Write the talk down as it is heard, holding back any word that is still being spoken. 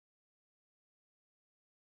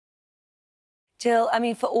Jill, I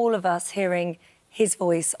mean, for all of us, hearing his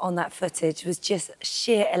voice on that footage was just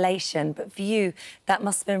sheer elation, but for you, that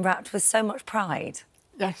must have been wrapped with so much pride.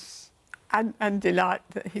 Yes, and delight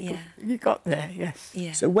that he got there, yes.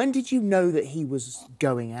 Yeah. So when did you know that he was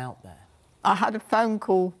going out there? I had a phone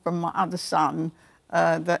call from my other son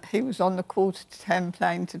that he was on the 10:15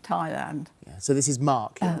 plane to Thailand. Yeah. So this is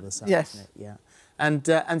Mark, your other son, yes. isn't it? Yeah.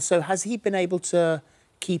 And so has he been able to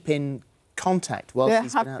keep in contact whilst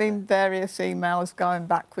he's been out There have been various emails going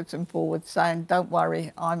backwards and forwards saying, don't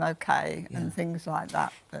worry, I'm OK, and things like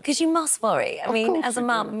that. Because you must worry. I mean, as a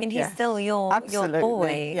mum, I mean, he's still your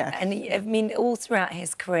boy. Yes. And, I mean, all throughout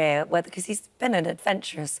his career, because he's been an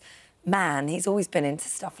adventurous man, he's always been into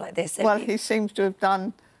stuff like this. Well, he seems to have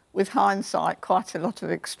done, with hindsight, quite a lot of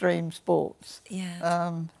extreme sports.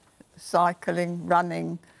 Yeah. Cycling,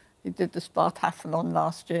 running. He did the Spartathlon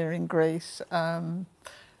last year in Greece.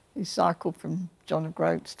 He cycled from John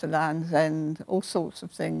O'Groats to Land's End, all sorts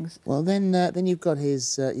of things. Well, then you've got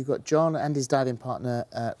you've got John and his diving partner,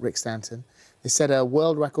 Rick Stanton. They set a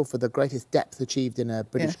world record for the greatest depth achieved in a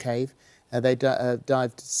British cave. They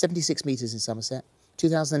dived 76 metres in Somerset.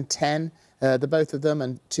 2010, the both of them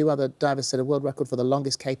and two other divers set a world record for the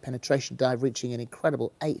longest cave penetration dive, reaching an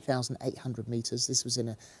incredible 8,800 metres. This was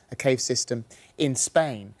in a cave system in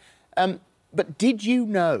Spain. But did you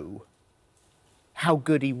know how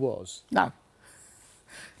good he was? No.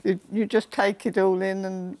 You just take it all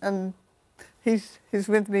in, and he's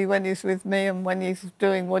with me when he's with me, and when he's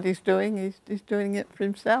doing what he's doing doing it for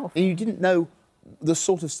himself. And you didn't know the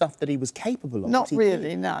sort of stuff that he was capable of? Not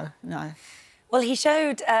really, no. Well, he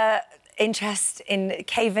showed interest in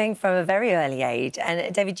caving from a very early age.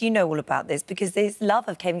 And, David, you know all about this because his love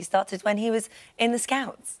of caving started when he was in the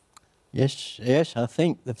Scouts. Yes, I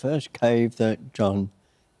think the first cave that John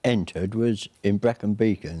entered was in Brecon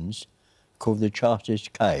Beacons, called the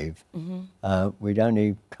Chartist Cave. We'd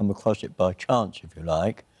only come across it by chance, if you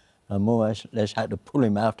like, and more or less had to pull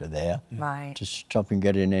him out of there to stop him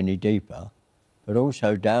getting any deeper. But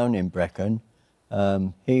also down in Brecon,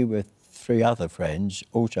 he with 3 other friends,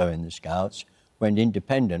 also in the Scouts, went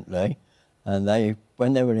independently, and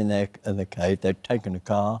when they were in the cave, they'd taken a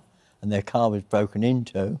car, and their car was broken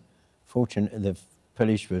into. Fortunately, the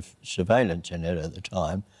police were surveillance in it at the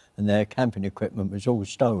time, and their camping equipment was all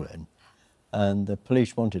stolen. And the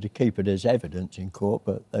police wanted to keep it as evidence in court,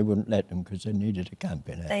 but they wouldn't let them because they needed a camp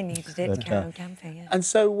in it. They needed it to carry on camping, yeah. And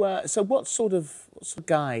so, what sort of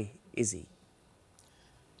guy is he?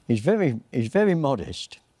 He's very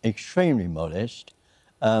modest, extremely modest.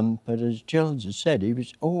 But as Jill has said, he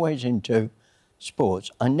was always into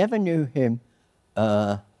sports. I never knew him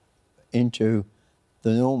into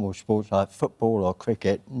the normal sports like football or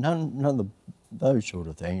cricket, none of those sort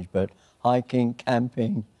of things, but hiking,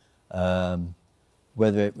 camping,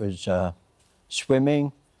 whether it was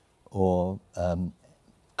swimming or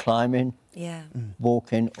climbing,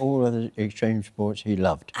 walking, all of the extreme sports he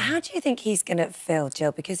loved. How do you think he's going to feel,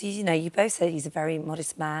 Jill? Because, you know, you both said he's a very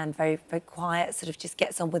modest man, very, very quiet, sort of just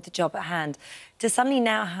gets on with the job at hand. To suddenly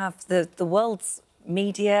now have the world's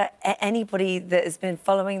media, anybody that has been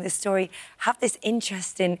following this story, have this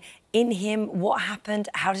interest in him, what happened,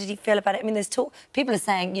 how did he feel about it? I mean, there's talk, people are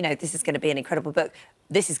saying, you know, this is going to be an incredible book,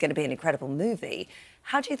 this is going to be an incredible movie.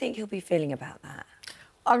 How do you think he'll be feeling about that?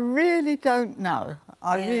 I really don't know.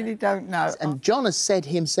 I really don't know. And John has said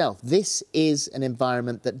himself, this is an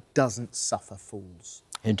environment that doesn't suffer fools.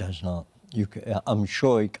 It does not. I'm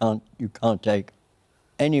sure you can't take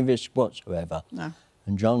any risk whatsoever. No.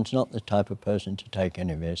 And John's not the type of person to take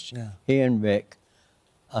any risks. Yeah. He and Rick,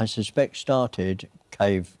 I suspect, started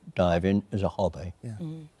cave diving as a hobby. Yeah.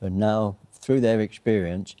 But now, through their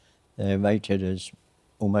experience, they're rated as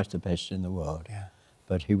almost the best in the world. Yeah.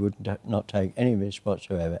 But he would not take any risk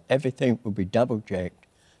whatsoever. Everything would be double-checked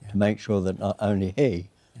to make sure that not only he,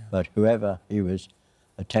 but whoever he was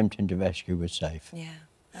attempting to rescue was safe. Yeah.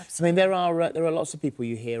 Absolutely. I mean, there are lots of people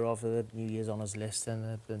you hear of the New Year's honours list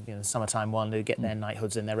and the summertime one who get their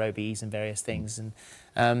knighthoods and their obies and various things,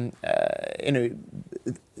 and you know,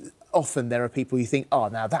 often there are people you think, oh,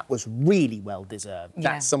 now that was really well deserved.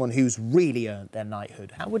 That's someone who's really earned their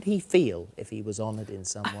knighthood. How would he feel if he was honoured in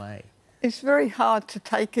some way? It's very hard to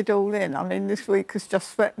take it all in. I mean, this week has just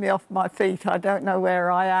swept me off my feet. I don't know where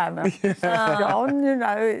I am. John, you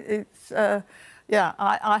know, it's. Yeah,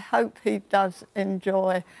 I hope he does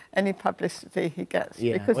enjoy any publicity he gets.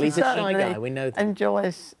 Yeah, because well, he's a shy guy, we know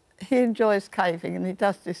that. He enjoys caving and he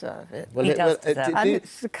does deserve it. Well, he does deserve it. And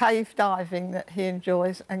it's the cave diving that he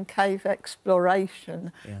enjoys, and cave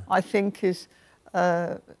exploration, I think, is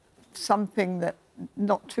something that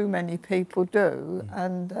not too many people do.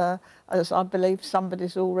 And as I believe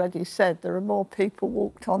somebody's already said, there are more people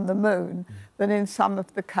walked on the moon than in some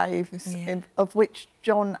of the caves, of which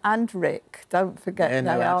John and Rick, don't forget, they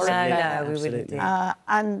are. No, we wouldn't do.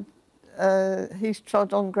 And he's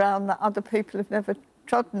trod on ground that other people have never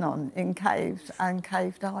trodden on in caves and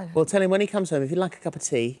cave diving. Well, tell him when he comes home, if you'd like a cup of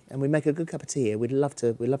tea, and we make a good cup of tea here, we'd love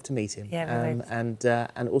to meet him. Yeah,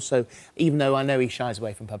 and also, even though I know he shies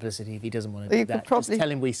away from publicity, if he doesn't want to do that, just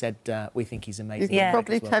tell him we said we think he's amazing. You could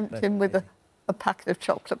probably tempt him with a packet of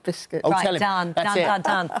chocolate biscuits. Oh, right, tell him.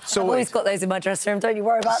 done. I've Sorted. always got those in my dressing room. Don't you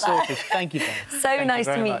worry about that. Sorted. Thank you both. So nice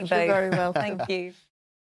to meet you both. You're very welcome. Thank you.